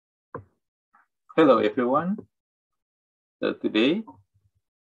Hello, everyone. So today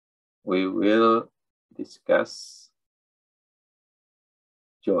we will discuss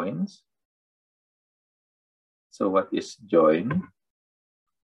joints. So what is joint?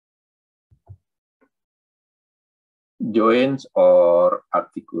 Joints or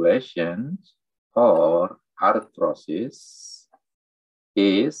articulations or arthrosis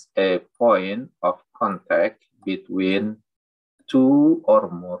is a point of contact between two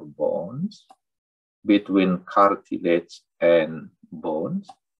or more bones, between cartilage and bones,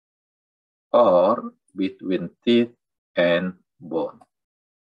 or between teeth and bone.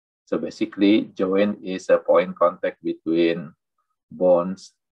 So basically, joint is a point contact between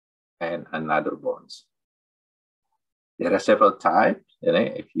bones and another bones. There are several types.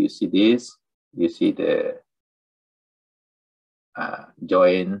 If you see this, you see the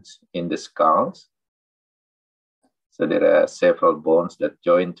joints in the skulls. So there are several bones that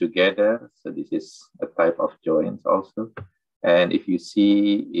join together. So this is a type of joint also. And if you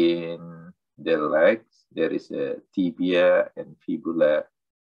see in the legs, there is a tibia and fibula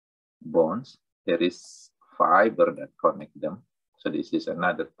bones. There is fiber that connect them. So this is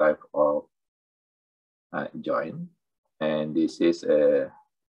another type of joint. And this is a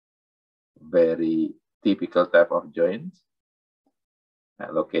very typical type of joint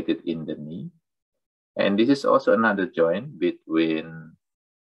located in the knee. And this is also another joint between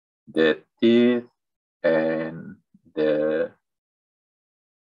the teeth and the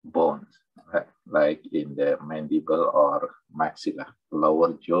bones, like in the mandible or maxilla,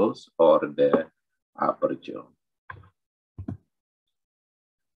 lower jaws or the upper jaw.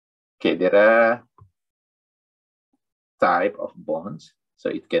 Okay, there are type of bones. So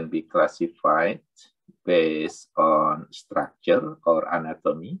it can be classified based on structure or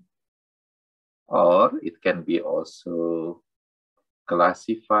anatomy, or it can be also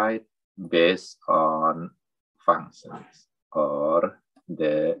classified based on functions or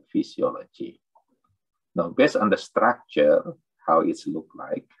the physiology. Now, based on the structure, how it looks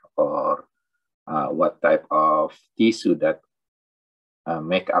like, or what type of tissue that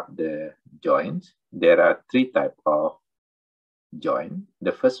make up the joint, there are three types of joint.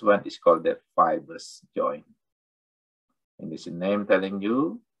 The first one is called the fibrous joint. And this name telling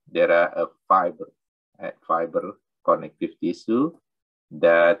you there are a fiber connective tissue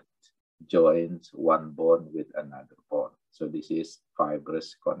that joins one bone with another bone. So this is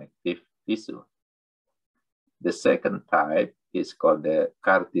fibrous connective tissue. The second type is called the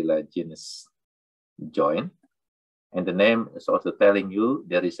cartilaginous joint. And the name is also telling you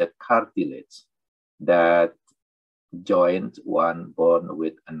there is a cartilage that joins one bone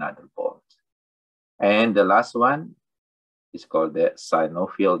with another bone. And the last one is called the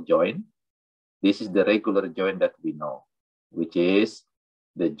synovial joint. This is the regular joint that we know, which is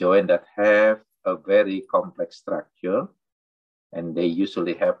the joint that have a very complex structure, and they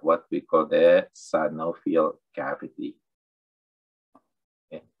usually have what we call the synovial cavity.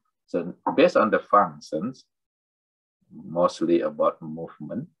 Okay. So based on the functions, mostly about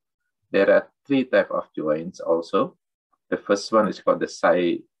movement, there are three types of joints also. The first one is called the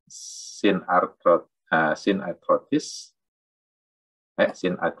synarthrosis,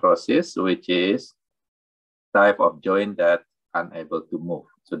 which is type of joint that unable to move.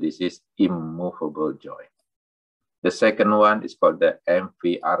 So this is immovable joint. The second one is called the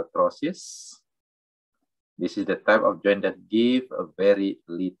amphiarthrosis. This is the type of joint that give a very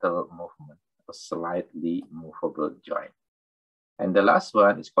little movement, a slightly movable joint. And the last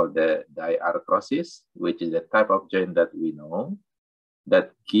one is called the diarthrosis, which is the type of joint that we know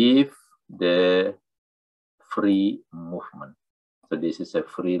that give the free movement. So this is a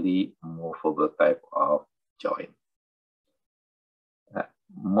freely movable type of joint.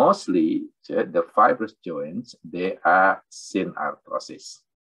 Mostly, the fibrous joints, they are synarthrosis.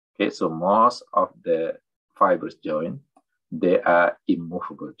 Okay, so most of the fibrous joints, they are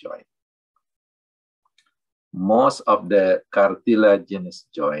immovable joints. Most of the cartilaginous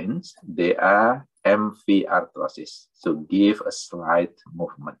joints, they are amphiarthrosis, so give a slight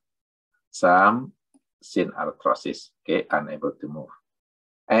movement. Some synarthrosis, okay, unable to move.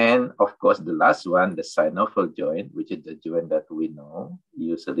 And of course, the last one, the synovial joint, which is the joint that we know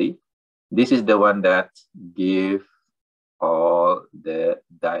usually. This is the one that give all the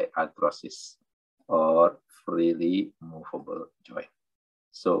diarthrosis or freely movable joint.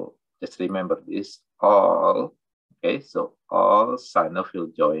 So just remember this, all, okay, so all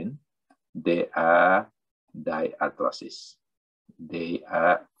synovial joint, they are diarthrosis. They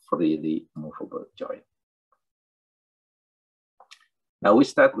are freely movable joint. Now we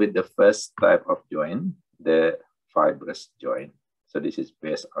start with the first type of joint, the fibrous joint. So this is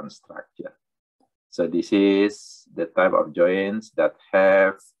based on structure. So this is the type of joints that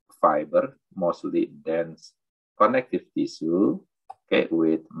have fiber, mostly dense connective tissue, okay,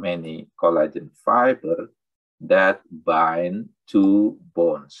 with many collagen fiber that bind two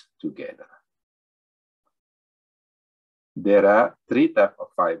bones together. There are three types of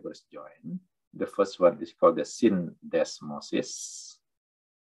fibrous joint. The first one is called the syndesmosis.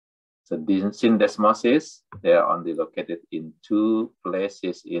 So the syndesmosis, they are only located in two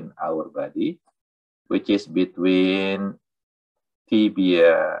places in our body, which is between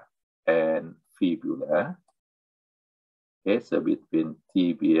tibia and fibula. Okay, so between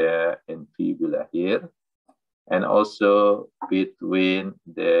tibia and fibula here, and also between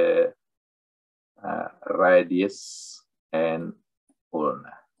the radius and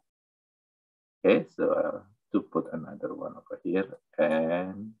ulna. Okay, so to put another one over here,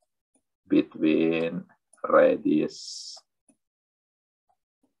 and between radius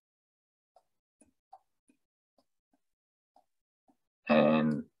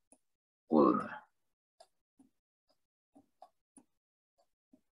and ulna.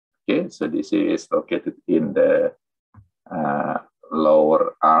 Okay, so this is located in the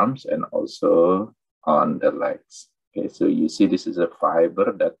lower arms and also on the legs. Okay, so you see this is a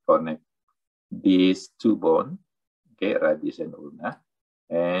fiber that connects these two bones, okay, radius and ulna,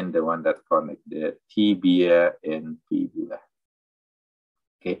 and the one that connects the tibia and fibula.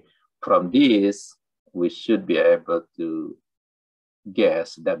 Okay, from this, we should be able to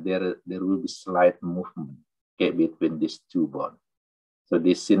guess that there will be slight movement, okay, between these two bones. So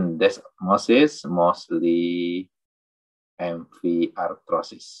this syndesmosis, mostly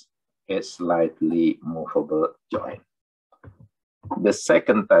amphiarthrosis, a slightly movable joint. The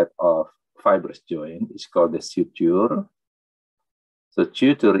second type of fibrous joint is called the suture. So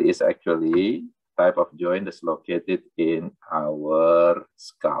suture is actually a type of joint that's located in our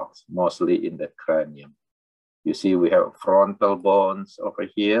skulls, mostly in the cranium. You see we have frontal bones over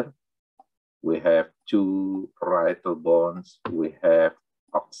here. We have two parietal bones. We have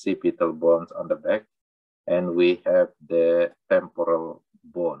occipital bones on the back. And we have the temporal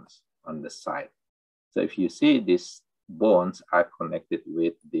bones on the side. So if you see, these bones are connected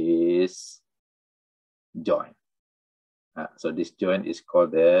with this joint. So this joint is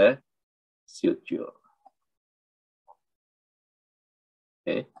called the suture.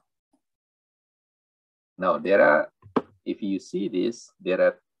 Okay. Now there are, if you see this, there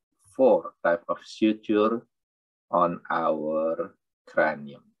are four types of suture on our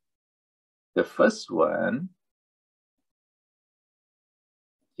cranium. The first one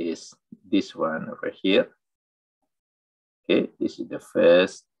is this one over here. Okay, this is the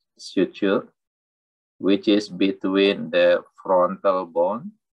first suture, which is between the frontal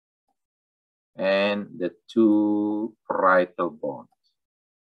bone and the two parietal bones.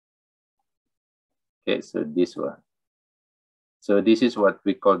 Okay, so this one. So this is what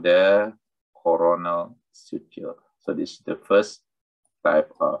we call the coronal suture. So this is the first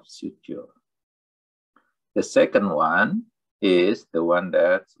type of suture. The second one is the one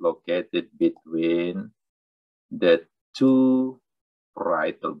that's located between the two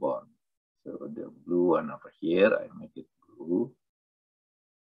parietal bones. So the blue one over here, I make it blue.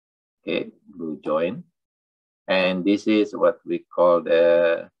 Okay, blue joint. And this is what we call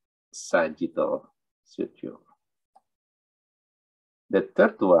the sagittal suture. The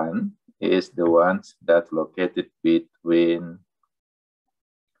third one is the ones that's located between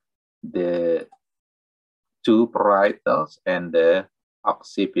the two parietals and the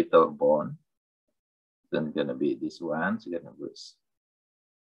occipital bone. Then it's gonna be this one. It's gonna be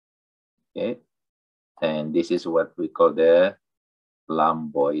okay, and this is what we call the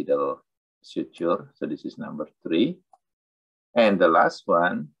lambdoidal suture. So this is number 3, and the last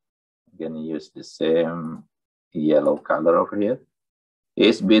one, I'm gonna use the same yellow color over here,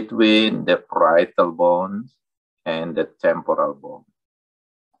 is between the parietal bones and the temporal bone.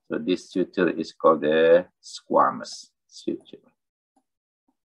 So this suture is called the squamous suture.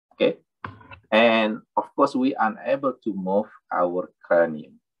 Okay, and of course we are unable to move our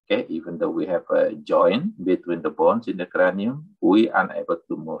cranium. Okay, even though we have a joint between the bones in the cranium, we are unable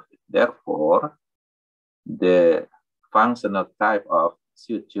to move it. Therefore, the functional type of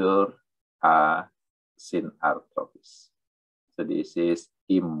suture are synarthropis. So this is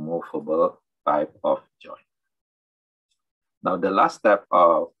immovable type of joint. Now the last type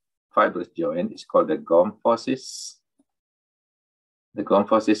of fibrous joint is called the gomphosis. The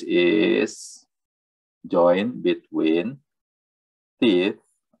gomphosis is joint between teeth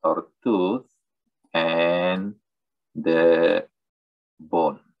or tooth and the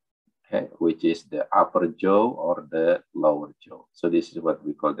bone, okay, which is the upper jaw or the lower jaw. So this is what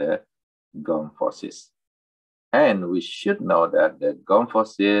we call the gymphosis. And we should know that the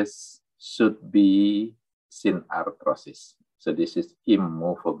gymphosis should be synarthrosis. So this is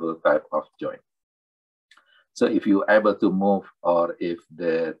immovable type of joint. So if you're able to move, or if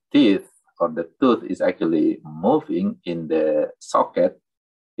the teeth or the tooth is actually moving in the socket,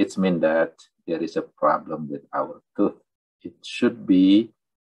 it means that there is a problem with our tooth. It should be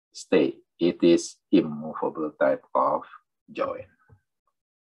stay. It is immovable type of joint.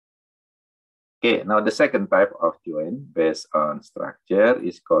 Okay, now the second type of joint based on structure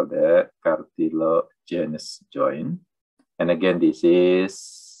is called the cartilaginous joint. And again, this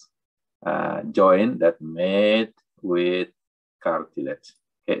is a joint that made with cartilage.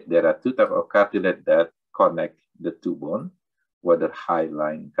 Okay, there are two types of cartilage that connect the two bones, whether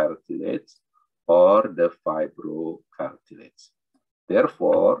hyaline cartilage or the fibrocartilage.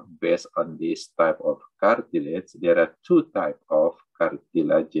 Therefore, based on this type of cartilage, there are two types of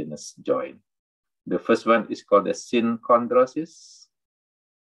cartilaginous joint. The first one is called the synchondrosis,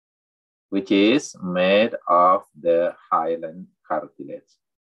 which is made of the hyaline cartilage.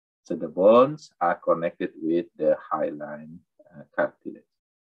 So the bones are connected with the hyaline cartilage.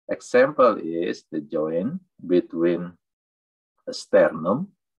 Example is the joint between the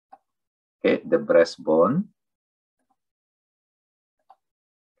sternum, okay, the breastbone.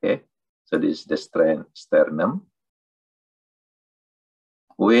 Okay, so this is the sternum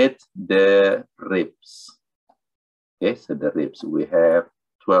with the ribs. Okay, so the ribs, we have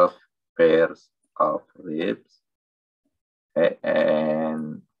 12 pairs of ribs, okay,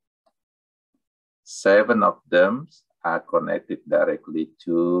 and 7 of them are connected directly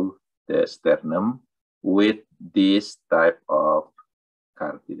to the sternum with this type of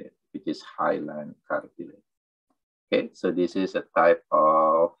cartilage, which is hyaline cartilage. Okay, so this is a type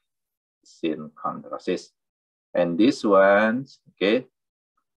of synchondrosis. And these ones, okay,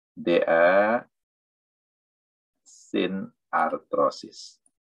 they are synarthrosis.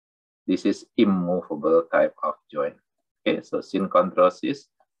 This is immovable type of joint. Okay, so synchondrosis,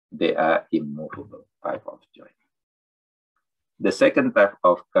 they are immovable type of joint. The second type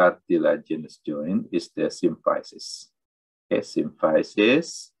of cartilaginous joint is the symphysis. Okay,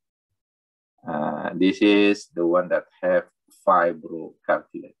 symphysis, this is the one that have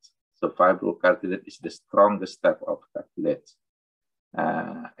fibrocartilage. So fibrocartilage is the strongest type of cartilage.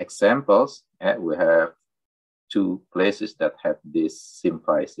 Examples, we have 2 places that have this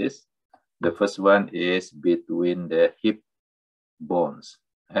symphysis. The first one is between the hip bones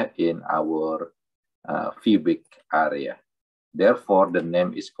in our pubic area. Therefore, the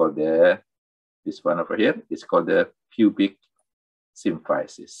name is called this one over here is called the pubic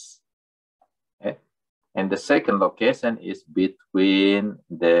symphysis. Okay? And the second location is between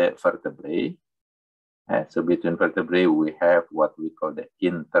the vertebrae. So between vertebrae, we have what we call the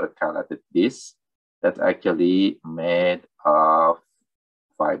intercalated disc that's actually made of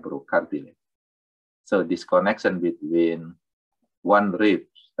fibrocartilage. So this connection between one rib,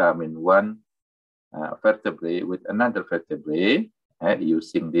 one vertebrae with another vertebrae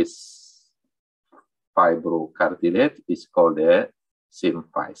using this fibrocartilage is called the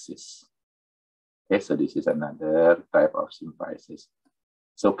symphysis. Okay, so this is another type of symphysis.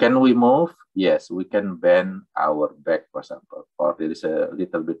 So can we move? Yes, we can bend our back, for example, or there is a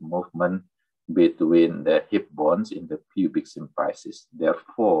little bit movement between the hip bones in the pubic symphysis.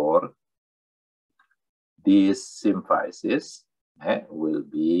 Therefore, this symphysis will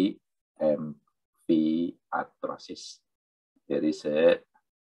be amphiarthrosis. There is a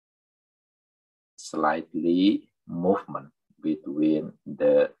slightly movement between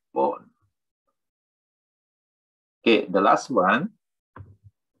the bone. Okay, the last one,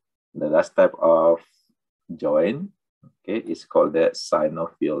 the last type of joint, okay, is called the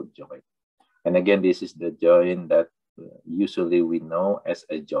synovial joint. And again, this is the joint that usually we know as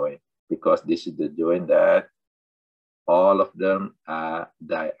a joint, because this is the joint that all of them are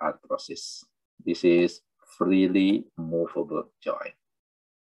diarthrosis. This is freely movable joint.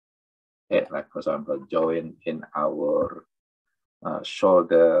 Okay, like for example, joint in our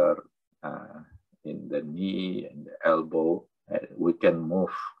shoulder, in the knee, and the elbow, we can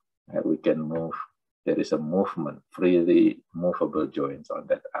move. We can move. There is a movement, freely movable joints on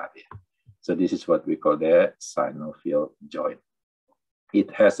that area. So this is what we call the synovial joint.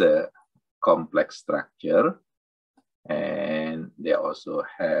 It has a complex structure, and they also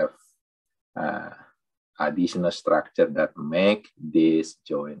have additional structure that make this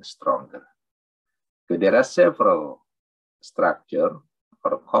joint stronger. So there are several structures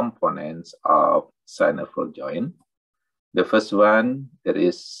or components of synovial joint. The first one, there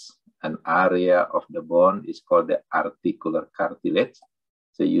is an area of the bone is called the articular cartilage.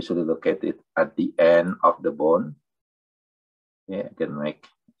 So usually located at the end of the bone. Okay, I can make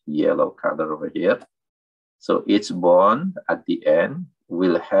yellow color over here. So each bone at the end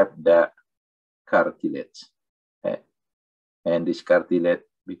will have the cartilage. Okay. And this cartilage,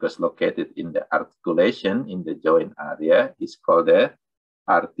 because located in the articulation in the joint area, is called the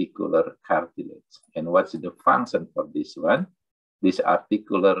articular cartilage. And what's the function for this one? This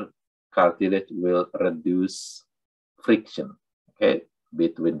articular cartilage will reduce friction, okay,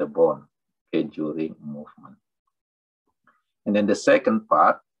 between the bone, okay, during movement. And then the second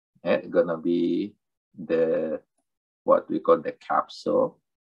part gonna be the what we call the capsule,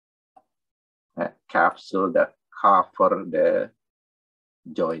 capsule that cover the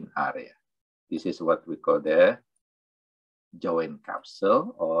joint area. This is what we call the joint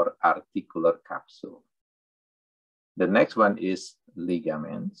capsule or articular capsule. The next one is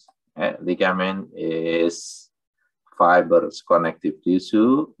ligaments. Ligament is fibrous connective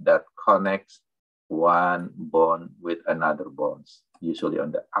tissue that connects one bone with another bones, usually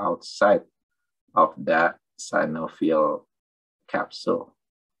on the outside of the synovial capsule.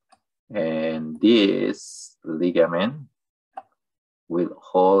 And this ligament will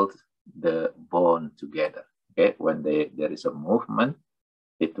hold the bone together. Okay, when there is a movement,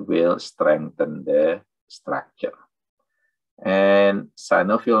 it will strengthen the structure. And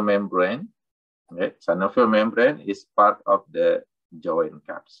synovial membrane, okay, synovial membrane is part of the joint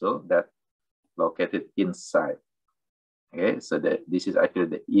capsule that located inside. Okay, so this is actually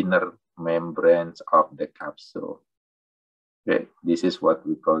the inner membranes of the capsule. Okay, this is what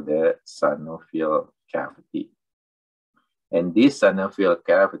we call the synovial cavity. And this synovial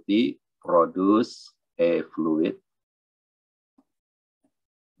cavity produces a fluid.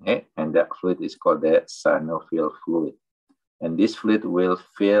 Okay, and that fluid is called the synovial fluid. And this fluid will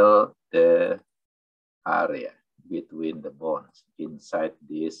fill the area between the bones inside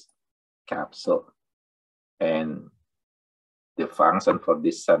this capsule. And the function for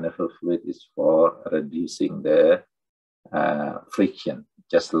this synovial fluid is for reducing the friction,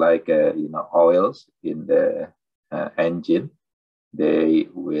 just like oils in the engine. They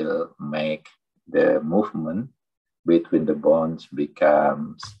will make the movement between the bones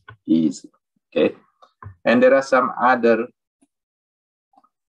becomes easy. Okay, and there are some other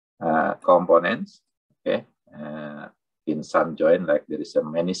components. Okay, in some joint, like there is a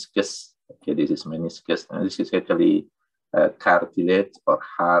meniscus. Okay, this is meniscus, and this is actually cartilage or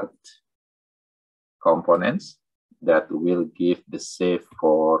hard components that will give the shape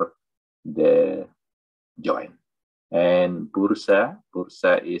for the joint. And bursa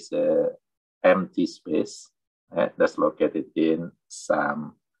is a empty space that's located in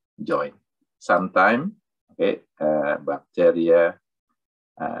some joint. Sometimes, okay, bacteria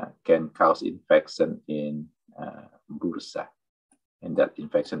can cause infection in bursa, and that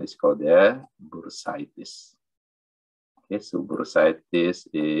infection is called the bursitis. Okay, so bursitis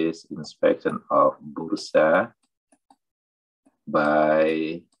is infection of bursa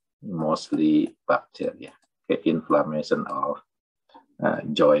by mostly bacteria. Okay, inflammation of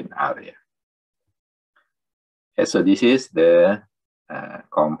joint area. Okay, so this is the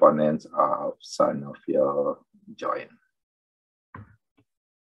components of synovial joint.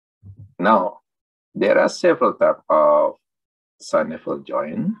 Now, there are several types of synovial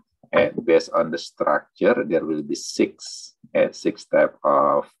joint, and based on the structure, there will be six types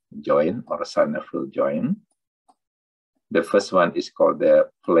of joint or synovial joint. The first one is called the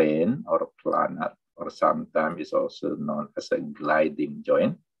plane or planar, or sometimes is also known as a gliding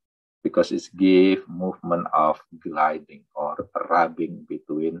joint, because it gives movement of gliding or rubbing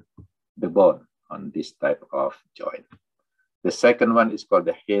between the bone on this type of joint. The second one is called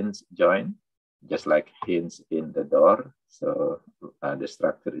the hinge joint, just like hinge in the door. So the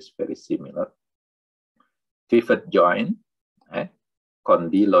structure is very similar. Pivot joint,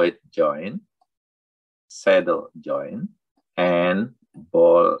 condyloid joint, saddle joint, and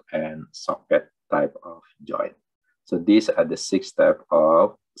ball and socket type of joint. So these are the six types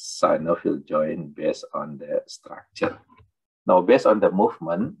of synovial joint based on the structure. Now, based on the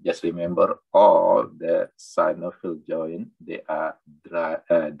movement, just remember all the synovial joint, they are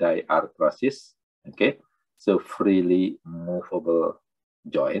diarthrosis, okay? So freely movable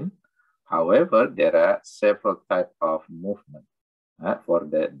joint. However, there are several types of movement for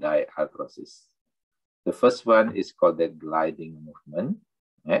the diarthrosis. The first one is called the gliding movement,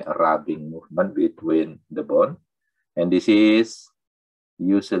 rubbing movement between the bone. And this is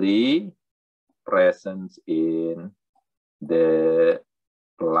usually present in the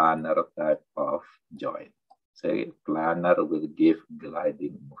planar type of joint. So planar will give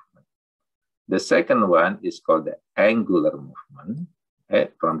gliding movement. The second one is called the angular movement.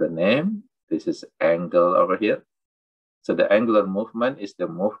 From the name, this is angle over here. So the angular movement is the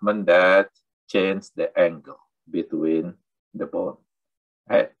movement that changes the angle between the bone.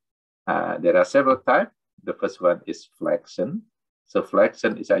 There are several types. The first one is flexion. So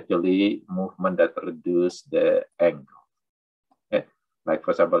flexion is actually movement that reduces the angle. Like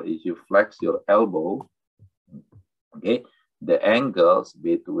for example, if you flex your elbow, the angles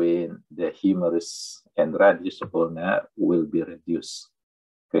between the humerus and radius ulna will be reduced.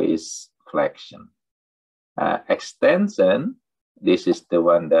 Is flexion. Extension, this is the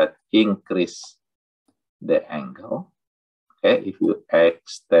one that increase the angle. If you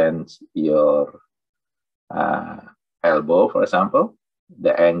extend your elbow, for example,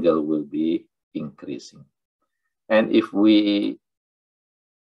 the angle will be increasing. And if we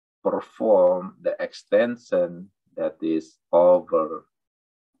perform the extension that is over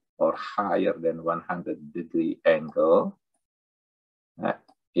or higher than 100-degree angle,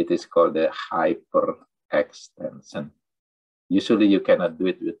 it is called the hyperextension. Usually you cannot do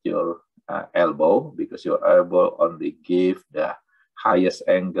it with your elbow because your elbow only gives the highest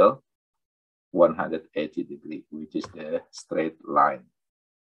angle 180 degrees, which is the straight line.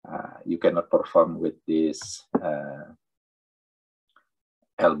 You cannot perform with this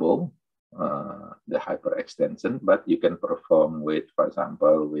elbow, the hyperextension, but you can perform with, for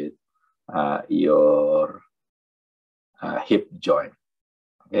example, with your hip joint.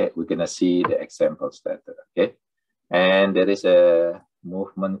 We're gonna see the examples later. And there is a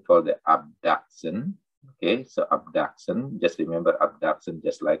movement called the abduction. So abduction, just remember abduction,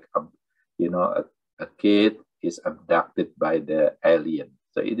 just like a kid is abducted by the alien.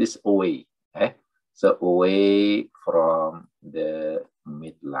 So it is away. So away from the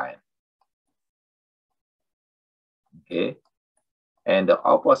midline. And the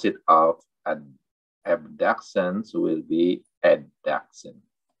opposite of abductions will be adduction,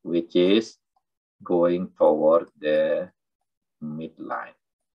 which is going toward the midline.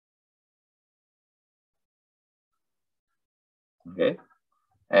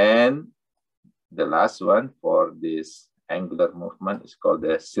 And the last one for this angular movement is called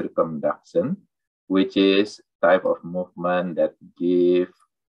the circumduction, which is type of movement that give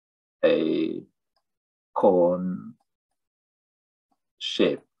a cone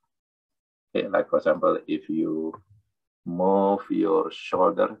shape. Like for example, if you move your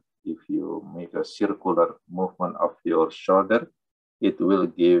shoulder, if you make a circular movement of your shoulder, it will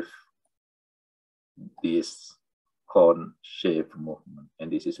give this cone shape movement.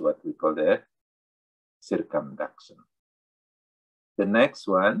 And this is what we call the circumduction. The next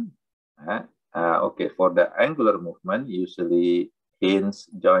one, for the angular movement, usually hinge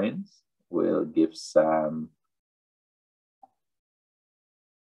joints will give some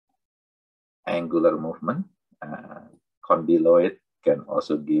angular movement. Condyloid can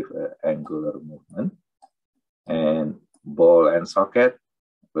also give an angular movement. And ball and socket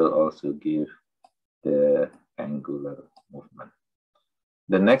will also give the angular movement.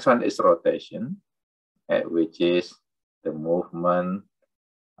 The next one is rotation, which is the movement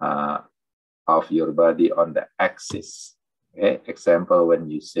of your body on the axis. Example, when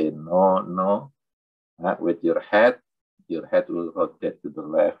you say no, no, with your head will rotate to the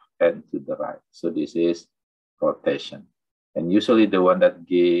left and to the right. So this is rotation. And usually the one that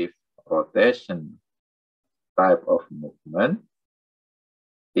gives rotation type of movement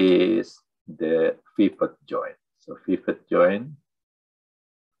is the pivot joint. So pivot joint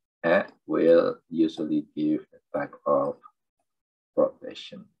will usually give a type of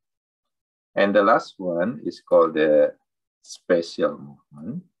rotation. And the last one is called the spatial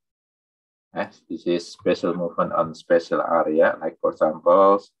movement. This is spatial movement on spatial area, like for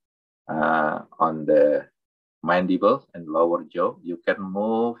example, on the mandible and lower jaw, you can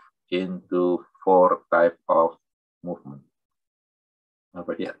move into 4 types of movement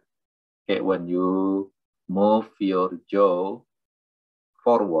over here. When you move your jaw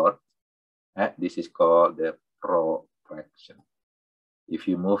forward, this is called the protraction. If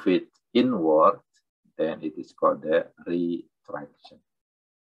you move it inward, then it is called the retraction.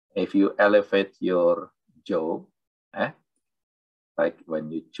 If you elevate your jaw, like when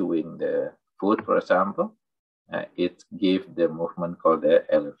you're chewing the food, for example, it gives the movement called the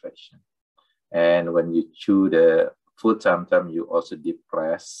elevation. And when you chew the food, sometimes you also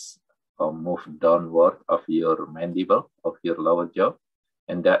depress or move downward of your mandible, of your lower jaw,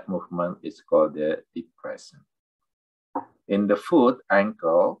 and that movement is called the depression. In the foot,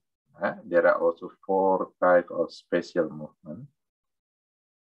 ankle, there are also 4 types of spatial movement.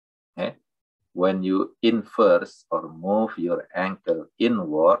 When you inverse or move your ankle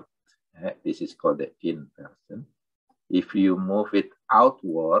inward, this is called the inversion. If you move it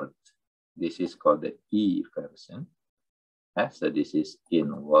outward, this is called the eversion. So this is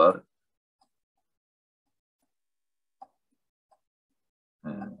inward.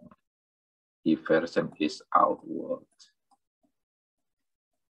 Eversion is outward.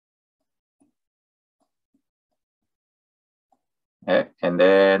 And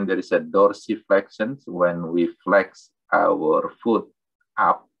then there is a dorsiflexion when we flex our foot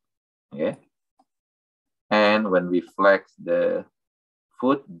up. Okay. And when we flex the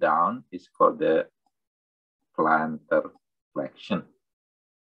foot down, it's called the plantar flexion.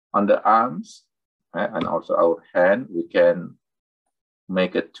 On the arms and also our hand, we can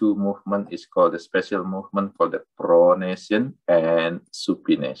make a two movement. It's called a special movement called the pronation and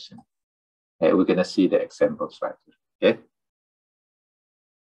supination. We're gonna see the examples right here. Okay.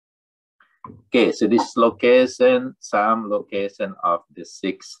 Okay, so this location, some location of the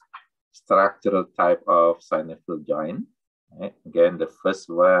 6 structural type of synovial joint. Again, the first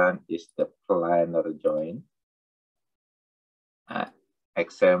one is the planar joint.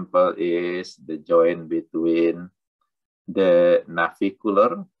 Example is the joint between the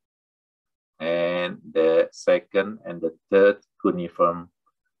navicular and the second and the third cuneiform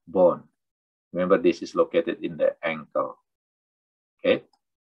bone. Remember, this is located in the ankle. Okay.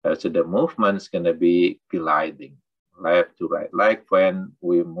 So the movement is going to be gliding left to right, like when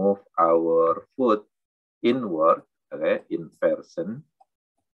we move our foot inward, okay, inversion.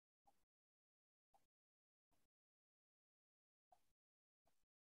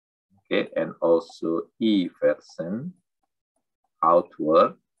 Okay, and also eversion,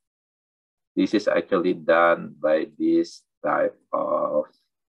 outward. This is actually done by this type of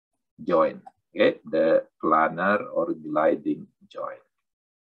joint, okay, the planar or gliding joint.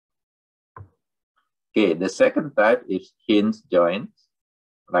 Okay, the second type is hinge joints,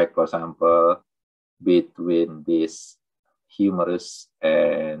 like for example, between this humerus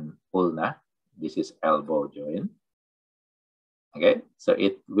and ulna. This is elbow joint. Okay, so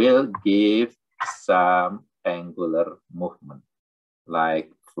it will give some angular movement,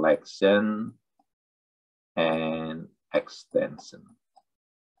 like flexion and extension.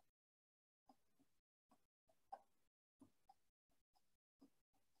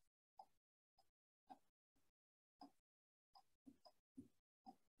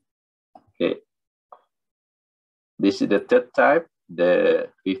 Okay, this is the third type, the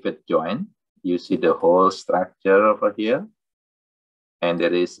pivot joint. You see the whole structure over here, and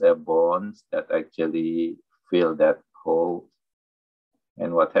there is a bones that actually fill that hole.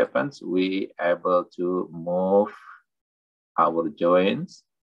 And what happens? We able to move our joints,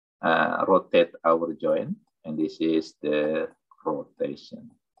 rotate our joint, and this is the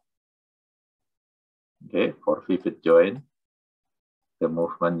rotation. Okay, for pivot joint, the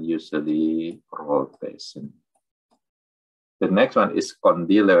movement usually rotation. The next one is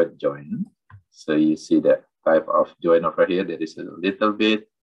condylate joint. So you see the type of joint over here. There is a little bit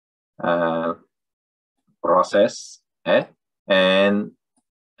process, and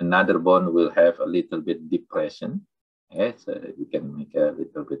another bone will have a little bit depression. So you can make a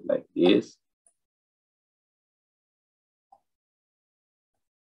little bit like this.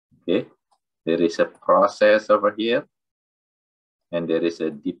 Okay, there is a process over here, and there is a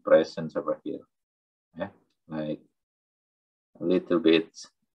depression over here, like a little bit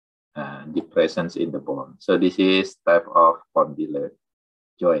depressions in the bone. So this is type of condylate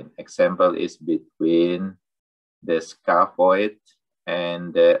joint. Example is between the scaphoid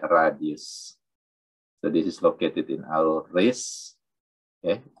and the radius. So this is located in our wrist,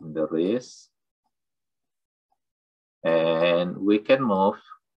 okay, in the wrist. And we can move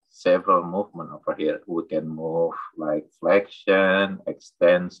several movement over here. We can move like flexion,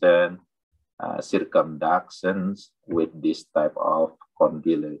 extension, circumductions with this type of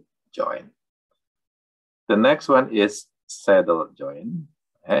condylate joint. The next one is saddle joint.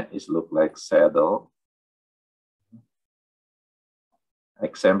 It looks like saddle.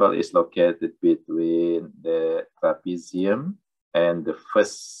 Example is located between the trapezium and the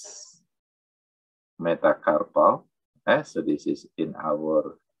first metacarpal. So this is in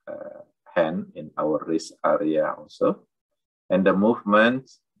our hand, in our wrist area also. And the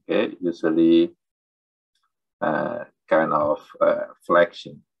movement, okay, usually kind of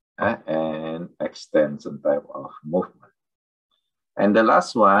flexion and extension type of movement. And the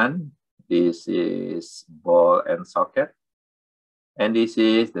last one, this is ball and socket. And this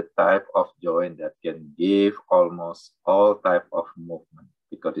is the type of joint that can give almost all type of movement,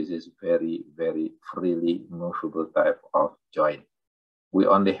 because this is very, very freely movable type of joint. We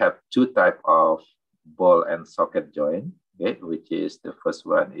only have 2 type of ball and socket joint, okay, which is the first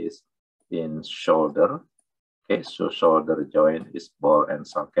one is in shoulder, Okay, so shoulder joint is ball and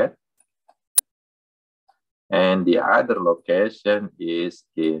socket. And the other location is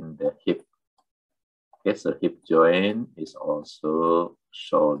in the hip. Okay, so hip joint is also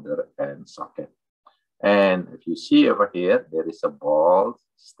shoulder and socket. And if you see over here, there is a ball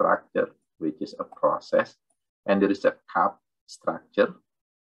structure, which is a process. And there is a cup structure,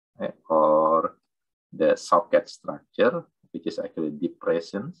 or the socket structure, which is actually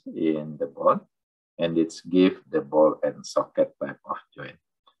depression in the bone. And it's give the ball and socket type of joint.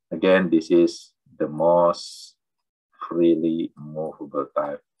 Again, this is the most freely movable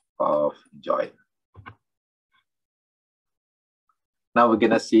type of joint. Now we're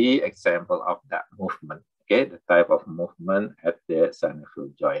gonna see example of that movement. Okay, the type of movement at the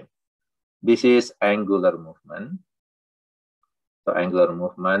synovial joint. This is angular movement. So angular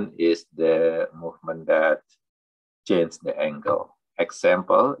movement is the movement that change the angle.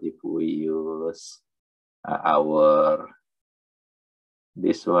 Example, if we use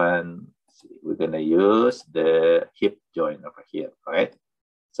this one, we're gonna use the hip joint over here, right?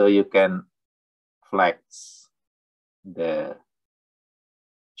 So you can flex the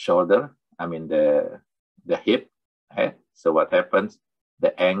shoulder, the hip, right? So what happens?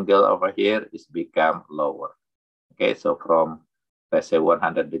 The angle over here is become lower. Okay, so from, let's say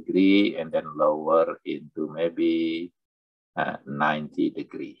 100 degree and then lower into maybe 90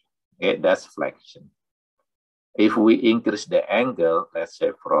 degree. Okay, that's flexion. If we increase the angle, let's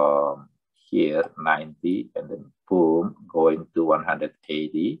say from here 90 and then boom, going to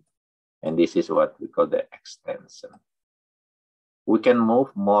 180, and this is what we call the extension. We can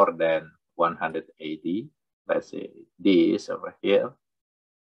move more than 180. Let's say this over here,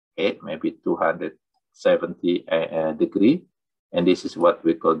 okay, maybe 270 degree, and this is what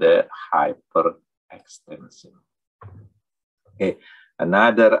we call the hyperextension. Okay,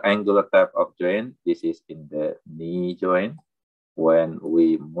 another angular type of joint. This is in the knee joint. When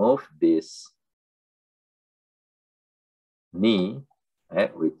we move this knee,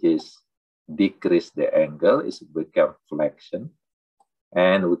 which is decrease the angle, is become flexion.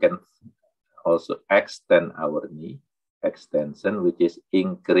 And we can also extend our knee, extension, which is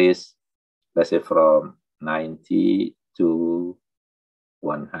increase, let's say from 90 to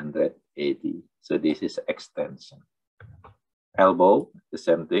 180. So this is extension. Elbow, the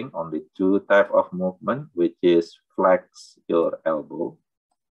same thing, only two type of movement, which is flex your elbow.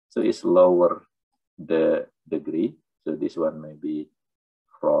 So it's lower the degree. So this one may be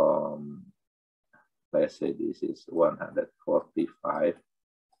from, let's say this is 145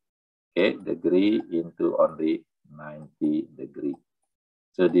 degree into only 90 degree.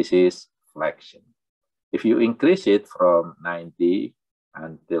 So this is flexion. If you increase it from 90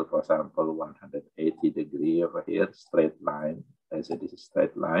 until, for example, 180 degree over here, straight line, let's say this is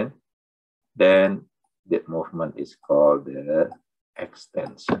straight line, then the movement is called the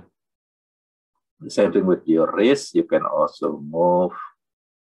extension. The same thing with your wrist. You can also move,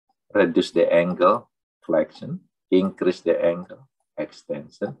 reduce the angle, flexion, increase the angle,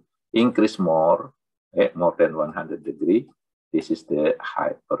 extension, increase more, more than 100 degree. This is the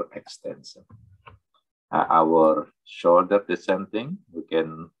hyperextension. Our shoulder, the same thing. We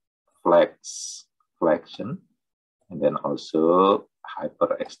can flexion, and then also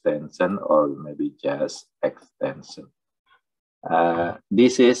hyperextension, or maybe just extension.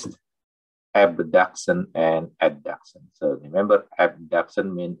 This is abduction and adduction. So remember,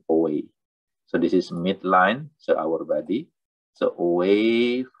 abduction means away. So this is midline, so our body. So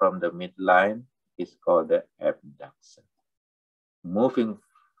away from the midline is called the abduction. Moving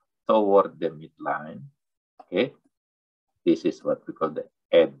toward the midline, okay, this is what we call the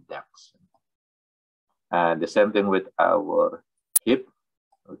adduction. And the same thing with our hip.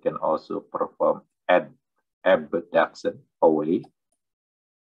 We can also perform abduction away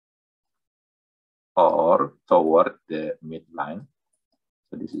or toward the midline.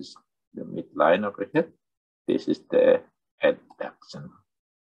 So this is the midline over here. This is the adduction.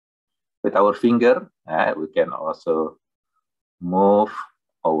 With our finger, we can also move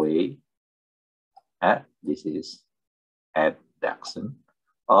away. This is adduction,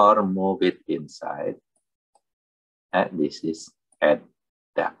 or move it inside. This is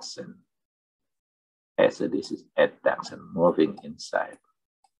adduction. So this is adduction, moving inside.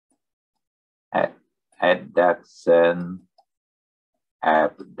 Adduction,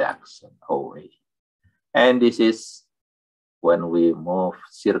 abduction, away. And this is when we move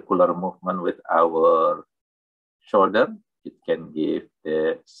circular movement with our shoulder, it can give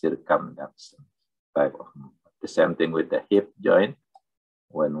the circumduction type of movement. The same thing with the hip joint.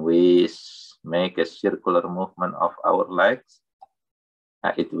 When we make a circular movement of our legs,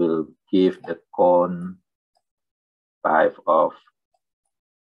 it will give the cone type of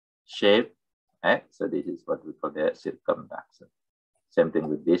shape. So this is what we call the circumduction. Same thing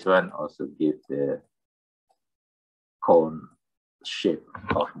with this one, also give the cone shape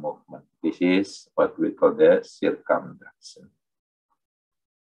of movement. This is what we call the circumduction.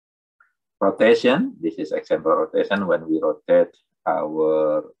 Rotation, this is example rotation when we rotate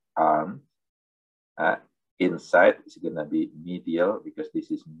our arm. Inside is going to be medial because this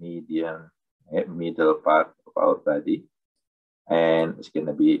is middle part of our body. And it's going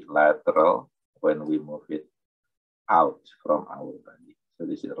to be lateral when we move it out from our body. So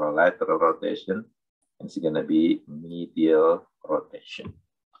this is lateral rotation, and it's going to be medial rotation.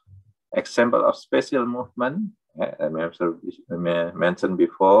 Example of spatial movement, I mentioned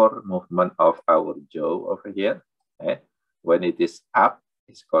before, movement of our jaw over here. When it is up,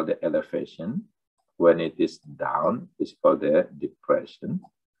 it's called the elevation. When it is down, it's called the depression.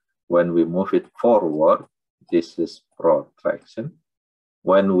 When we move it forward, this is protraction.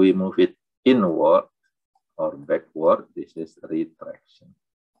 When we move it inward or backward, this is retraction.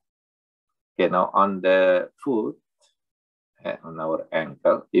 Okay, now on the foot, on our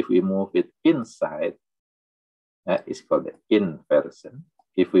ankle, if we move it inside, it's called the inversion.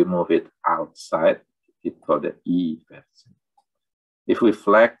 If we move it outside, it's called the eversion. If we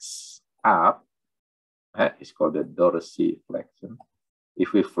flex up, it's called the dorsiflexion.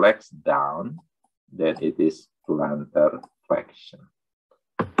 If we flex down, then it is plantar flexion.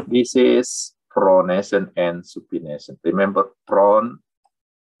 This is pronation and supination. Remember, prone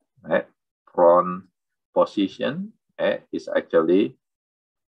position is actually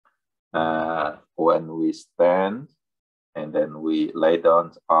when we stand and then we lay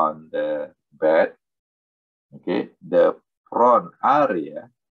down on the bed. Okay, the prone area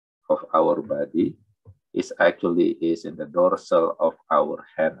of our body is actually in the dorsal of our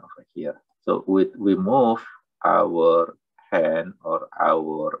hand over here. So we move our hand or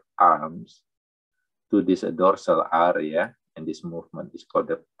our arms to this dorsal area, and this movement is called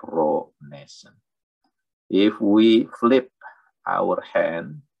the pronation. If we flip our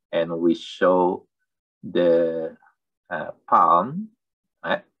hand and we show the palm,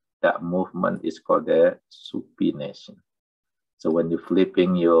 that movement is called the supination. So when you're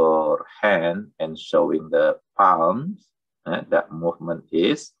flipping your hand and showing the palms, that movement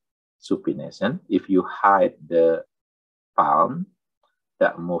is supination. If you hide the palm,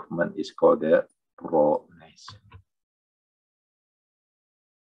 that movement is called the pronation.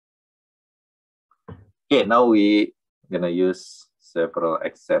 Okay, now we're going to use several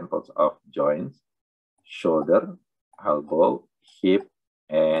examples of joints: shoulder, elbow, hip,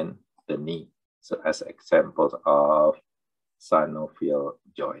 and the knee. So as examples of synovial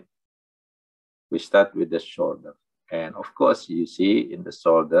joint. We start with the shoulder. And of course, you see in the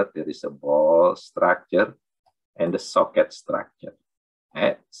shoulder, there is a ball structure and the socket structure.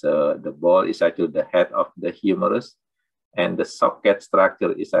 So the ball is actually the head of the humerus, and the socket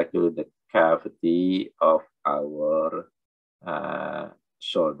structure is actually the cavity of our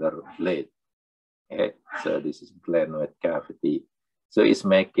shoulder blade. So this is glenoid cavity. So it's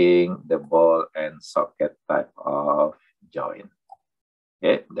making the ball and socket type of joint.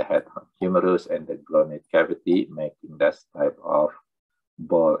 The head of humerus and the glenoid cavity making that type of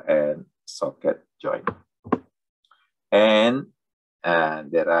ball and socket joint. And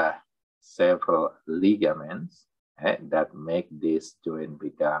there are several ligaments that make this joint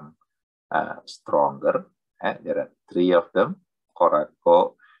become stronger. There are three of them: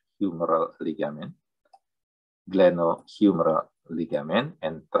 coracohumeral ligament, glenohumeral ligament,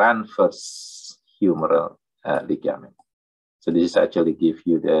 and transverse humeral ligament. So this is actually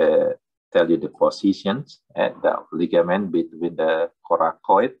tell you the positions at the ligament between the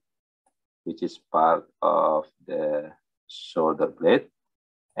coracoid, which is part of the shoulder blade,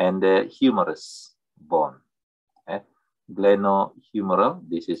 and the humerus bone. Glenohumeral,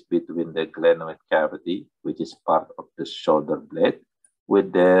 this is between the glenoid cavity, which is part of the shoulder blade,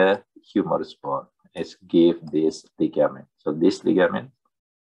 with the humerus bone. Let's give this ligament. So this ligament,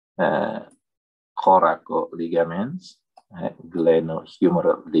 coraco ligaments,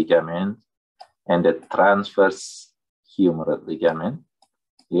 glenohumeral ligament, and the transverse humeral ligament,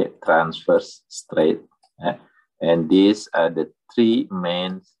 transverse straight. And these are the three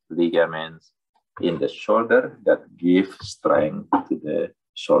main ligaments in the shoulder that give strength to the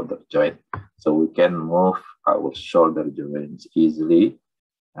shoulder joint. So we can move our shoulder joints easily,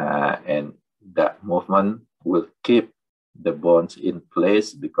 and that movement will keep the bones in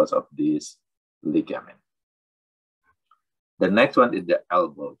place because of this ligament. The next one is the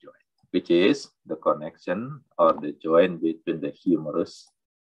elbow joint, which is the connection or the joint between the humerus,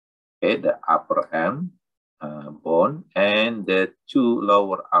 the upper arm, bone, and the two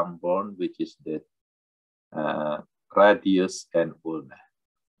lower arm bone, which is the radius and ulna.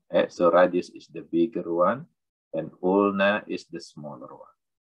 So radius is the bigger one, and ulna is the smaller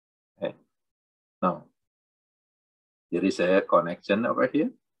one. Now, there is a connection over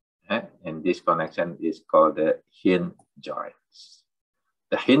here, and this connection is called the hinge joints.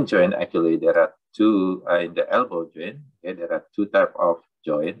 The hinge joint, actually, there are two in the elbow joint. There are two types of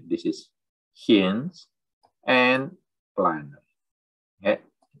joint. This is hinge and planar.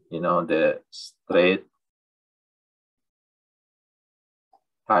 You know, the straight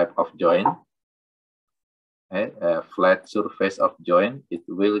type of joint, a flat surface of joint, it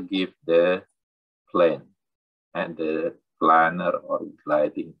will give the plane, and the planar or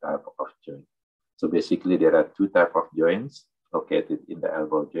gliding type of joint. So basically, there are two types of joints located in the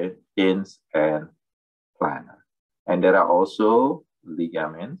elbow joint, hinge and planar. And there are also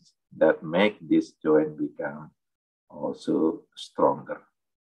ligaments that make this joint become also stronger.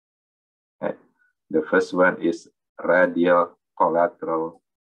 The first one is radial collateral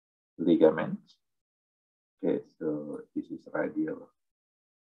ligament. So this is radial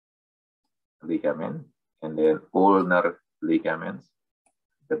ligament, and then ulnar ligaments,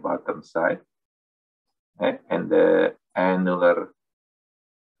 the bottom side, and the annular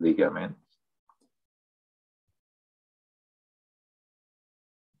ligament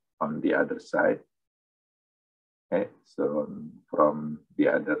on the other side. So from the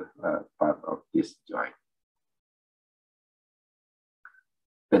other part of this joint.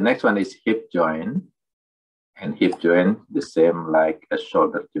 The next one is hip joint. And hip joint, the same like a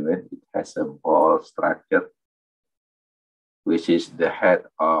shoulder joint. It has a ball structure, which is the head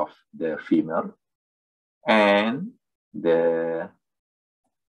of the femur, and the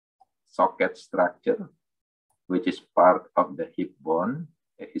socket structure, which is part of the hip bone,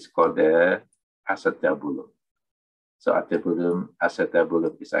 is called the acetabulum. So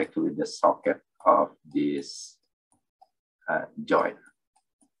acetabulum is actually the socket of this joint.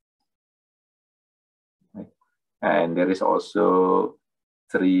 And there is also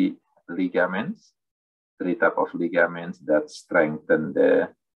three types of ligaments that strengthen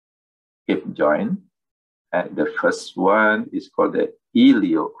the hip joint. And the first one is called the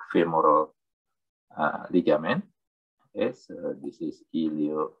iliofemoral ligament. So this is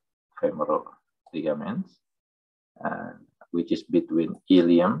iliofemoral ligament, which is between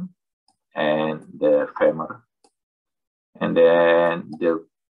ilium and the femur. And then the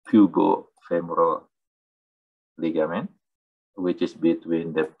pubofemoral ligament, which is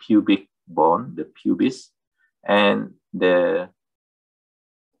between the pubic bone, the pubis, and the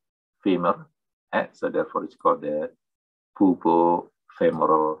femur. So therefore it's called the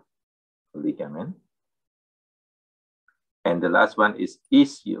pubofemoral ligament. And the last one is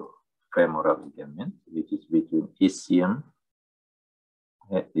ischiofemoral ligament, which is between ischium.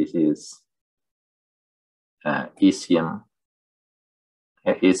 This is ischium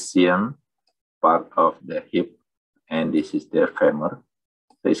part of the hip, and this is the femur.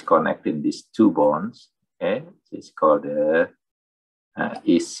 So it's connecting these two bones. It's called the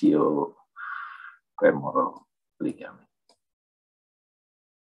ischiofemoral ligament.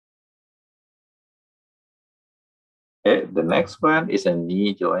 The next one is a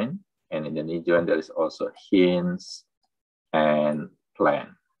knee joint, and in the knee joint there is also hinge and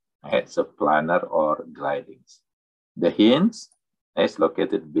plan. So planar or glidings. The hinge is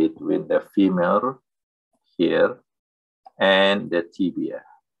located between the femur here and the tibia.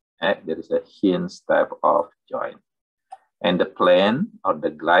 There is a hinge type of joint. And the plane or the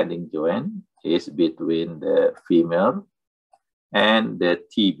gliding joint is between the femur and the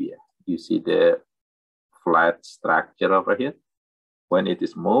tibia. You see the flat structure over here. When it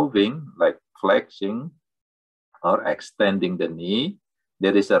is moving, like flexing or extending the knee,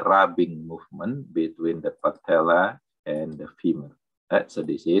 there is a rubbing movement between the patella and the femur. So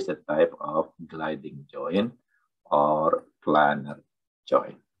this is a type of gliding joint or planar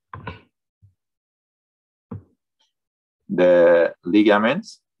joint. The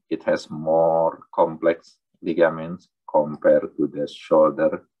ligaments, it has more complex ligaments compared to the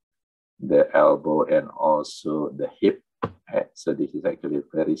shoulder, the elbow, and also the hip. So this is actually a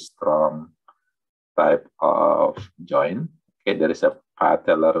very strong type of joint. There is a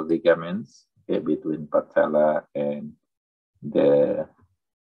patellar ligaments between patella and the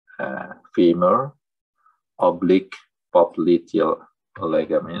femur, oblique popliteal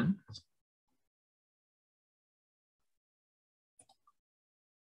ligament.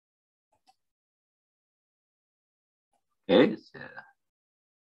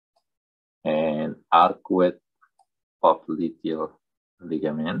 And arcuate popliteal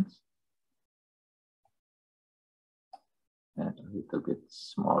ligaments. a little bit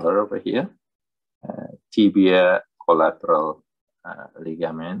smaller over here. Tibia collateral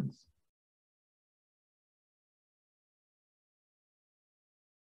ligaments.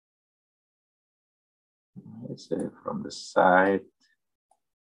 Let's say from the side.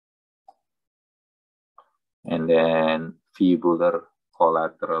 And then fibular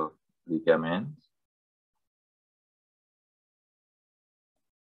collateral ligaments.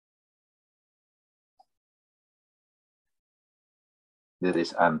 There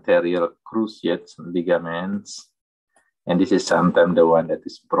is anterior cruciate ligaments, and this is sometimes the one that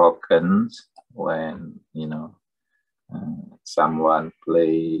is broken when, you know, someone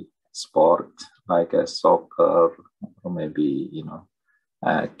play sport like a soccer or maybe, you know,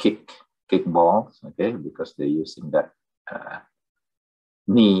 kickballs, okay, because they're using that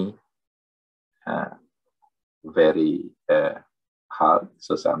knee very hard.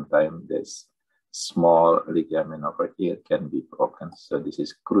 So sometimes this small ligament over here can be broken. So this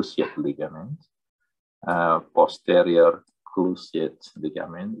is cruciate ligament, posterior cruciate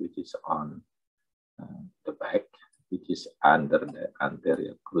ligament, which is on the back, which is under the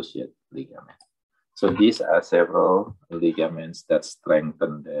anterior cruciate ligament. So these are several ligaments that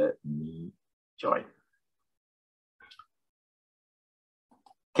strengthen the knee joint.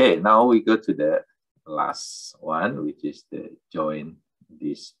 Okay, now we go to the last one, which is the joint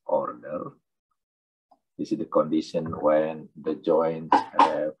disorder. This is the condition when the joints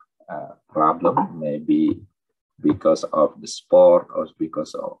have a problem, maybe because of the sport or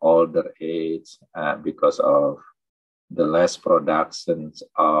because of older age, because of the less production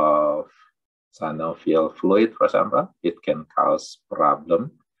of synovial fluid, for example, it can cause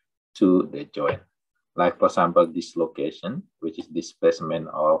problem to the joint. Like, for example, dislocation, which is displacement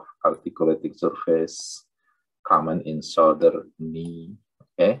of articulating surface, common in shoulder, knee,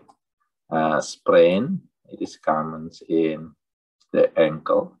 okay? Sprain, it is common in the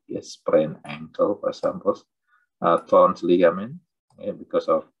ankle, yes, sprained ankle, for example. Torn ligament, okay, because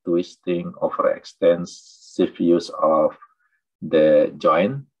of twisting, overextensive use of the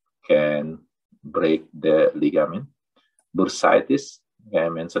joint can break the ligament. Bursitis, I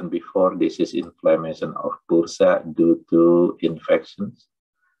mentioned before, this is inflammation of bursa due to infections.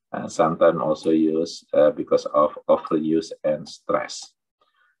 Sometimes also used because of overuse and stress.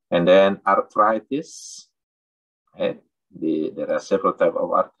 And then arthritis, okay? There are several types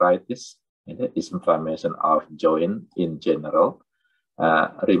of arthritis. It is inflammation of joint in general.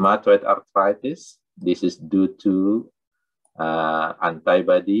 Rheumatoid arthritis, this is due to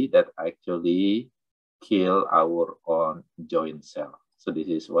antibody that actually kill our own joint cell. So this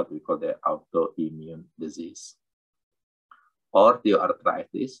is what we call the autoimmune disease.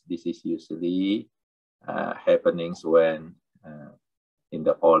 Osteoarthritis, this is usually happenings when in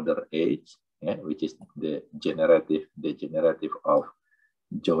the older age, yeah, which is the degenerative of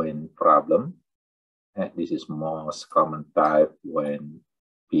joint problem. This is most common type when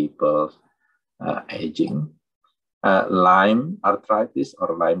people aging. Lyme arthritis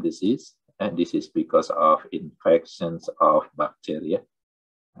or Lyme disease, and this is because of infections of bacteria.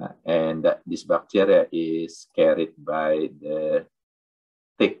 And this bacteria is carried by the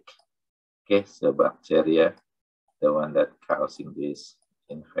tick. Okay, so bacteria, the one that causing this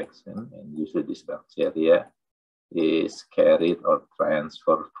infection, and usually this bacteria is carried or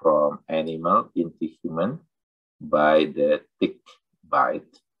transferred from animal into human by the tick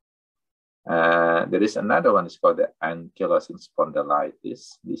bite. There is another one, it's called the ankylosing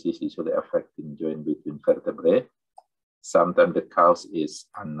spondylitis. This is usually affecting joint between vertebrae. Sometimes the cause is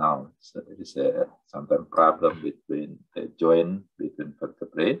unknown. So there is a sometimes problem between the joint between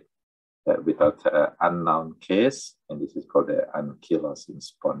vertebrae without an unknown case, and this is called the ankylosing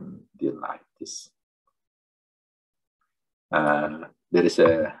spondylitis. There is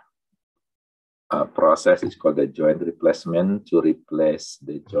a process, it's called the joint replacement to replace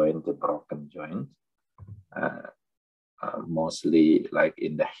the joint, the broken joint. Mostly like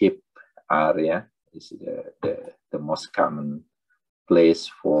in the hip area is the most common place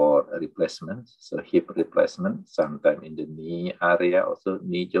for replacement. So hip replacement, sometimes in the knee area, also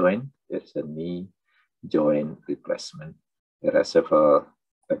knee joint, there's a knee joint replacement. There are several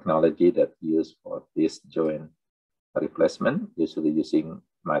technology that used for this joint replacement, usually using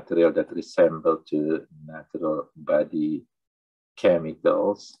material that resemble to natural body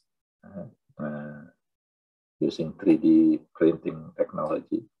chemicals, using 3D printing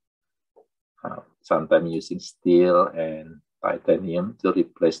technology, sometimes using steel and titanium to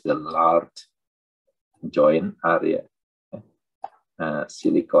replace the large joint area.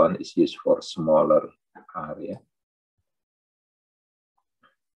 Silicone is used for smaller area.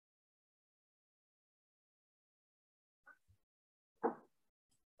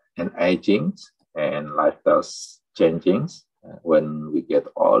 and aging and lifestyle changings. When we get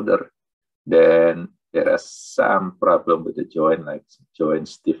older, then there are some problem with the joint, like joint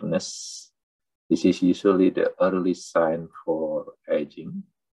stiffness. This is usually the early sign for aging.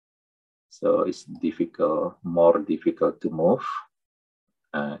 So it's more difficult to move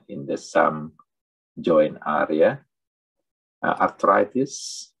in the some joint area.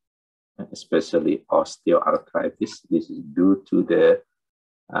 Arthritis, especially osteoarthritis, this is due to the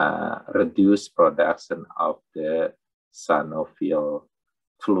reduced production of the synovial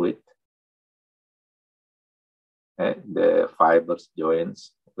fluid. The fibrous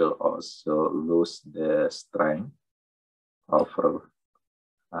joints will also lose the strength over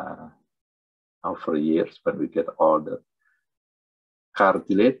years when we get older.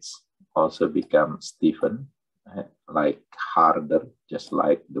 Cartilage also becomes stiffened, like harder, just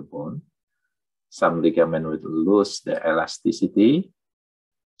like the bone. Some ligament will lose the elasticity,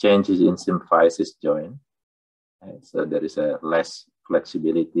 changes in symphysis joint. So there is a less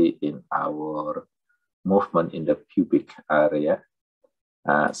flexibility in our movement in the pubic area.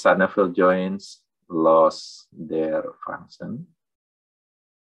 Synovial joints lost their function.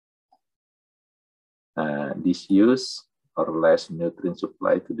 Disuse or less nutrient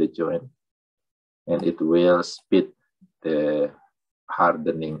supply to the joint, and it will speed the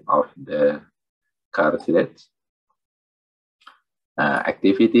hardening of the cartilage.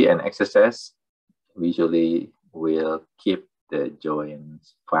 Activity and exercise usually will keep the joint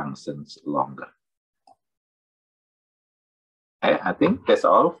functions longer. I think that's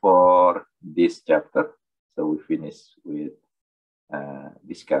all for this chapter. So we finish with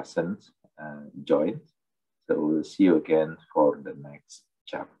discussions joint. So we'll see you again for the next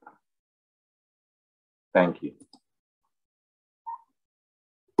chapter. Thank you.